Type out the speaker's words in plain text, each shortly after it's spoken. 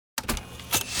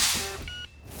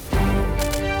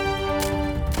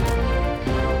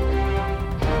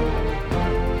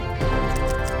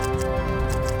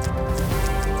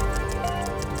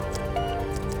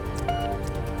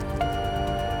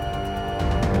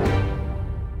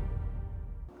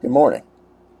Good morning.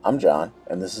 I'm John,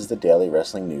 and this is the Daily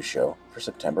Wrestling News Show for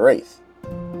September 8th.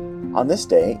 On this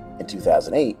day, in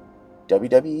 2008,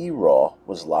 WWE Raw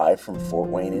was live from Fort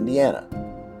Wayne, Indiana.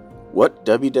 What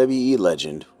WWE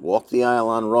legend walked the aisle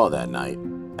on Raw that night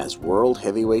as World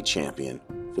Heavyweight Champion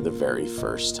for the very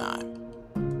first time?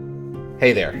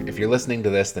 Hey there, if you're listening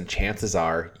to this, then chances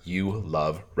are you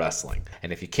love wrestling.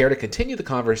 And if you care to continue the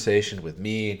conversation with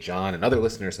me, John, and other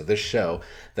listeners of this show,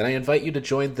 then I invite you to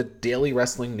join the Daily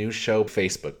Wrestling News Show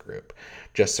Facebook group.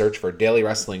 Just search for Daily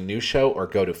Wrestling News Show or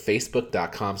go to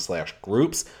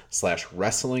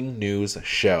facebook.com/groups/wrestling news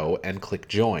show and click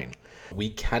join. We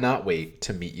cannot wait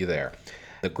to meet you there.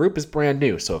 The group is brand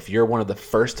new, so if you're one of the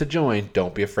first to join,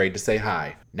 don't be afraid to say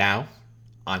hi. Now,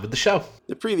 on with the show.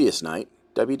 The previous night,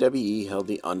 WWE held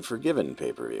the Unforgiven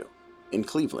pay-per-view in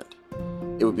Cleveland.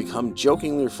 It would become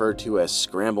jokingly referred to as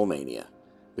Scramble Mania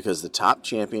because the top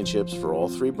championships for all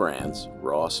three brands,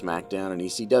 Raw, SmackDown, and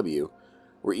ECW,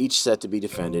 were each set to be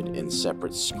defended in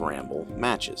separate Scramble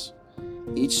matches.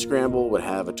 Each Scramble would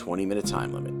have a 20-minute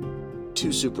time limit.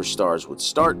 Two superstars would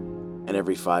start, and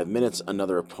every 5 minutes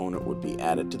another opponent would be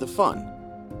added to the fun.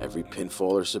 Every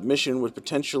pinfall or submission would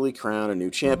potentially crown a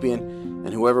new champion,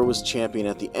 and whoever was champion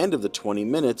at the end of the 20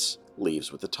 minutes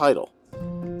leaves with the title.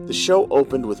 The show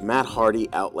opened with Matt Hardy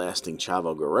outlasting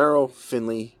Chavo Guerrero,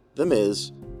 Finlay, The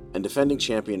Miz, and defending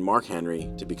champion Mark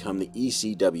Henry to become the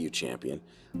ECW champion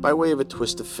by way of a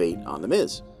twist of fate on The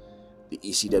Miz. The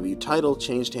ECW title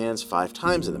changed hands 5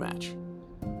 times in the match.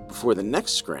 Before the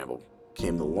next Scramble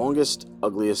came the longest,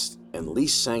 ugliest, and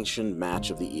least sanctioned match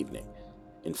of the evening.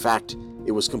 In fact,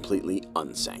 it was completely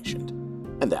unsanctioned,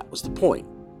 and that was the point.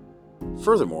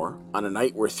 Furthermore, on a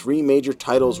night where 3 major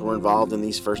titles were involved in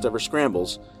these first ever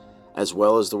scrambles, as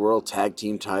well as the World Tag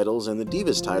Team titles and the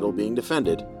Divas title being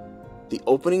defended, the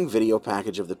opening video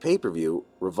package of the pay-per-view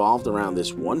revolved around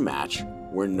this one match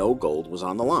where no gold was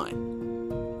on the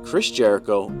line. Chris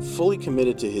Jericho, fully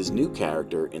committed to his new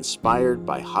character inspired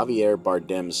by Javier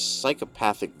Bardem's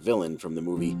psychopathic villain from the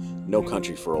movie No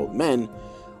Country for Old Men,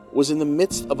 was in the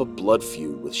midst of a blood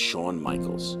feud with Shawn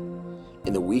Michaels.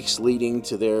 In the weeks leading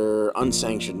to their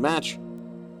unsanctioned match,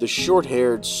 the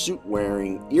short-haired,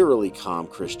 suit-wearing, eerily calm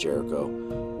Chris Jericho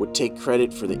would take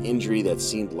credit for the injury that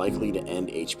seemed likely to end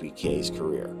HBK's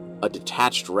career. A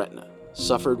detached retina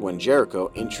suffered when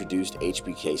Jericho introduced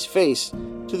HBK's face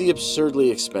to the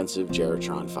absurdly expensive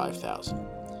Jeritron 5000.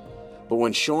 But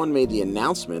when Shawn made the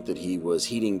announcement that he was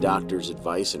heeding doctor's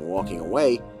advice and walking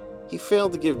away, he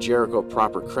failed to give Jericho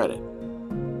proper credit.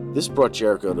 This brought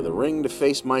Jericho to the ring to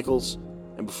face Michaels,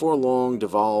 and before long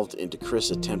devolved into Chris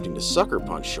attempting to sucker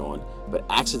punch Shawn, but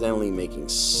accidentally making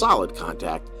solid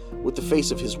contact with the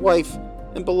face of his wife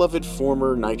and beloved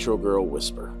former Nitro Girl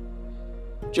Whisper.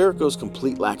 Jericho's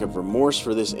complete lack of remorse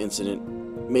for this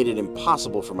incident made it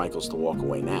impossible for Michaels to walk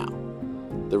away now.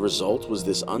 The result was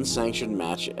this unsanctioned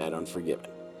match at Unforgiven.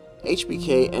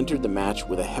 HBK entered the match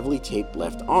with a heavily taped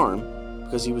left arm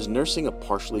because he was nursing a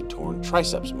partially torn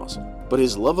triceps muscle. But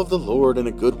his love of the Lord and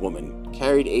a good woman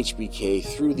carried HBK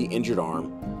through the injured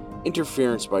arm,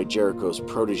 interference by Jericho's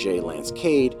protege Lance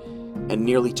Cade, and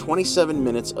nearly 27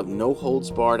 minutes of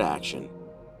no-holds-barred action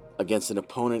against an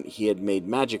opponent he had made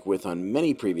magic with on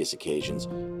many previous occasions,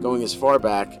 going as far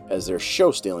back as their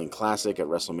show-stealing classic at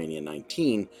WrestleMania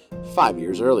 19, 5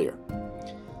 years earlier.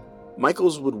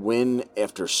 Michaels would win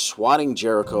after swatting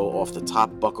Jericho off the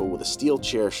top buckle with a steel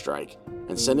chair strike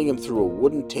and sending him through a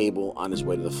wooden table on his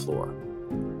way to the floor.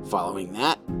 Following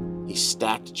that, he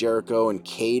stacked Jericho and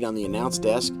Cade on the announce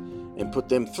desk and put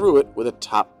them through it with a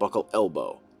top buckle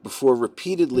elbow, before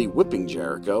repeatedly whipping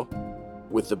Jericho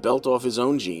with the belt off his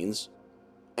own jeans,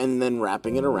 and then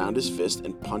wrapping it around his fist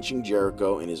and punching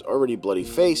Jericho in his already bloody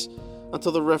face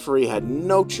until the referee had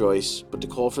no choice but to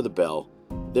call for the bell,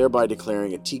 thereby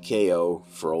declaring a TKO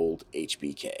for old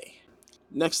HBK.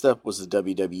 Next up was the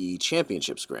WWE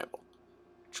Championship Scramble.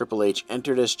 Triple H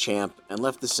entered as champ and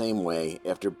left the same way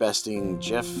after besting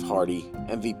Jeff Hardy,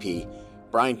 MVP,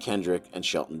 Brian Kendrick, and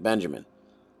Shelton Benjamin.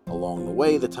 Along the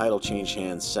way, the title changed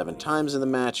hands 7 times in the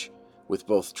match, with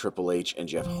both Triple H and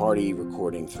Jeff Hardy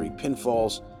recording 3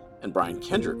 pinfalls and Brian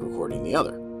Kendrick recording the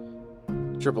other.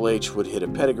 Triple H would hit a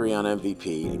pedigree on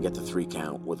MVP and get the 3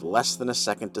 count with less than a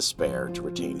second to spare to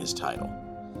retain his title.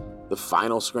 The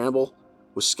final scramble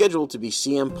was scheduled to be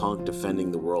CM Punk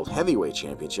defending the World Heavyweight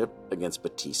Championship against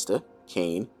Batista,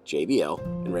 Kane, JBL,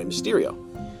 and Rey Mysterio.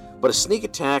 But a sneak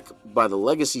attack by the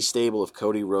legacy stable of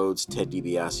Cody Rhodes, Ted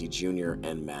DiBiase Jr.,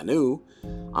 and Manu,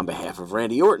 on behalf of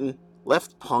Randy Orton,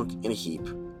 left Punk in a heap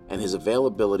and his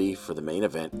availability for the main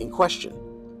event in question.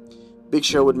 Big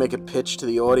Show would make a pitch to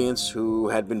the audience who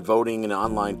had been voting in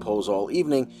online polls all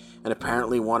evening and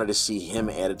apparently wanted to see him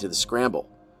added to the scramble.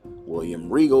 William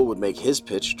Regal would make his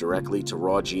pitch directly to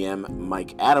Raw GM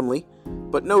Mike Adamle,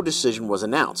 but no decision was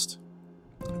announced.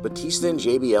 Batista and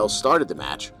JBL started the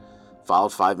match,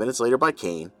 followed 5 minutes later by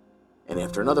Kane, and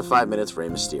after another 5 minutes, Rey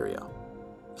Mysterio.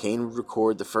 Kane would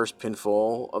record the first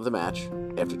pinfall of the match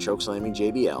after chokeslamming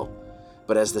JBL,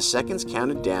 but as the seconds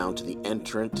counted down to the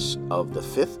entrance of the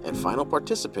fifth and final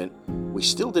participant, we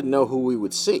still didn't know who we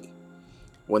would see.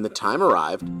 When the time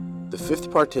arrived, the fifth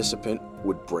participant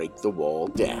would break the wall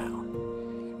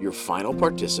down. Your final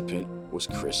participant was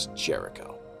Chris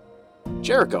Jericho.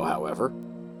 Jericho, however,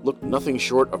 looked nothing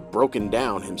short of broken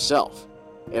down himself.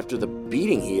 After the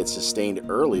beating he had sustained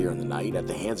earlier in the night at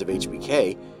the hands of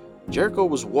HBK, Jericho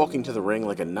was walking to the ring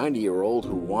like a 90-year-old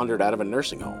who wandered out of a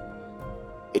nursing home.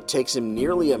 It takes him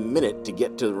nearly a minute to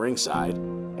get to the ringside,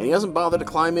 and he doesn't bother to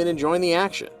climb in and join the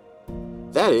action.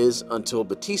 That is, until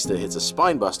Batista hits a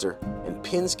spinebuster and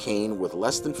pins Kane with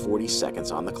less than 40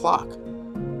 seconds on the clock.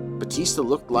 Batista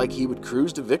looked like he would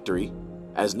cruise to victory,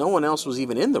 as no one else was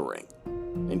even in the ring,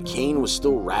 and Kane was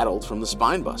still rattled from the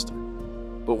spinebuster.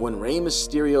 But when Rey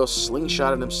Mysterio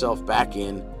slingshotted himself back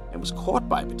in and was caught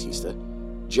by Batista,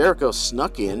 Jericho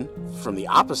snuck in from the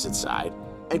opposite side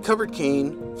and covered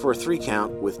Kane for a 3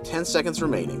 count with 10 seconds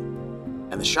remaining.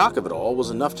 And the shock of it all was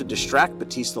enough to distract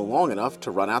Batista long enough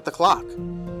to run out the clock.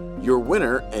 Your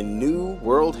winner and new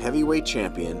World Heavyweight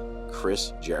Champion,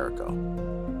 Chris Jericho.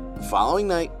 The following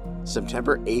night,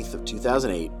 September 8th of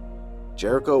 2008,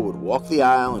 Jericho would walk the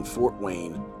aisle in Fort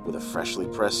Wayne with a freshly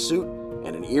pressed suit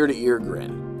and an ear-to-ear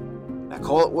grin. Now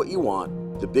call it what you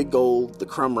want, the big gold, the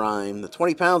crumb rhyme, the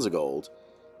 20 pounds of gold.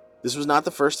 This was not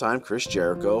the first time Chris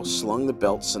Jericho slung the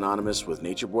belt synonymous with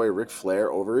Nature Boy Ric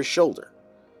Flair over his shoulder.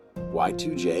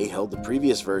 Y2J held the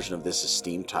previous version of this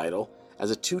esteemed title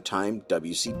as a 2-time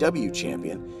WCW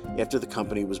champion after the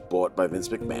company was bought by Vince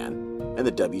McMahon, and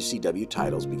the WCW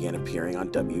titles began appearing on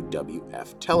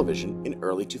WWF television in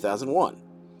early 2001.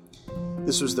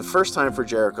 This was the first time for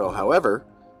Jericho, however,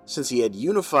 since he had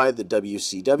unified the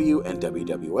WCW and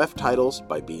WWF titles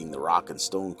by beating The Rock and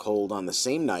Stone Cold on the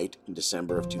same night in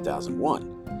December of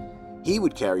 2001. He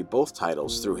would carry both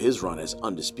titles through his run as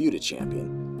Undisputed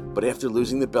Champion, but after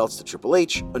losing the belts to Triple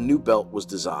H, a new belt was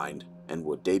designed and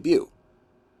would debut.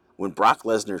 When Brock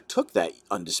Lesnar took that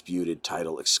Undisputed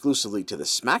title exclusively to the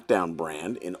SmackDown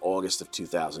brand in August of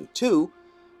 2002,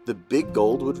 the Big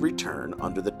Gold would return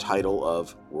under the title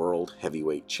of World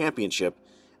Heavyweight Championship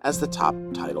as the top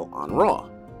title on Raw.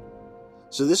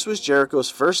 So this was Jericho's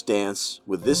first dance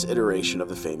with this iteration of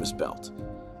the famous belt,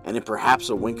 and in perhaps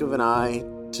a wink of an eye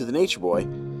to the Nature Boy,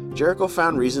 Jericho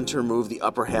found reason to remove the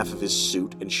upper half of his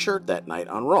suit and shirt that night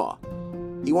on Raw.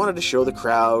 He wanted to show the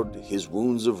crowd his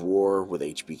wounds of war with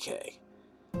HBK.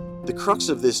 The crux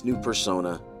of this new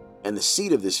persona and the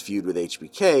seed of this feud with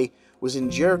HBK was in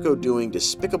Jericho doing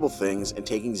despicable things and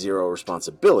taking zero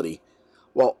responsibility,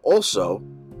 while also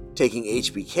taking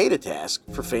HBK to task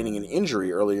for feigning an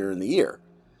injury earlier in the year,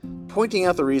 pointing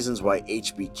out the reasons why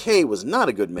HBK was not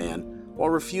a good man while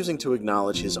refusing to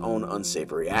acknowledge his own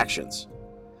unsavory actions.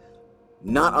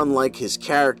 Not unlike his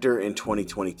character in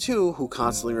 2022, who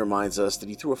constantly reminds us that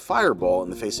he threw a fireball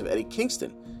in the face of Eddie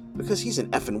Kingston because he's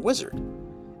an effing wizard,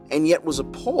 and yet was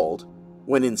appalled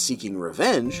when, in seeking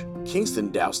revenge,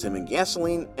 Kingston doused him in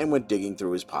gasoline and went digging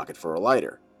through his pocket for a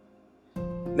lighter.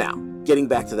 Now, getting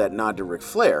back to that nod to Ric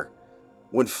Flair,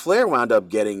 when Flair wound up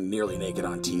getting nearly naked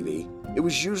on TV, it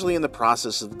was usually in the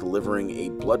process of delivering a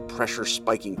blood pressure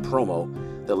spiking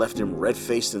promo that left him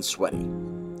red-faced and sweaty.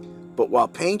 But while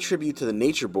paying tribute to the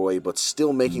Nature Boy but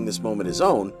still making this moment his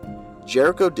own,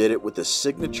 Jericho did it with the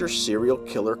signature serial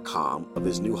killer calm of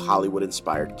his new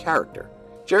Hollywood-inspired character.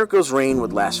 Jericho's reign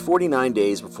would last 49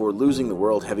 days before losing the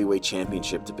World Heavyweight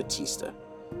Championship to Batista.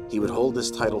 He would hold this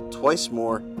title twice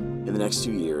more in the next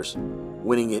 2 years,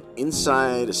 winning it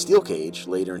inside a steel cage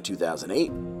later in 2008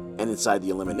 and inside the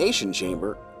Elimination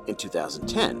Chamber in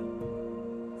 2010.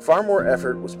 Far more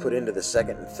effort was put into the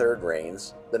second and third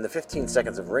reigns than the 15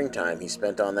 seconds of ring time he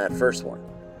spent on that first one,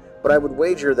 but I would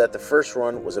wager that the first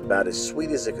run was about as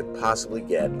sweet as it could possibly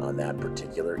get on that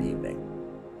particular evening,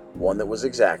 one that was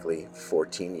exactly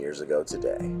 14 years ago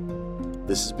today.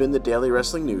 This has been the Daily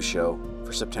Wrestling News Show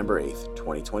for September 8th,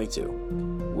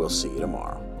 2022. We'll see you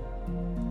tomorrow.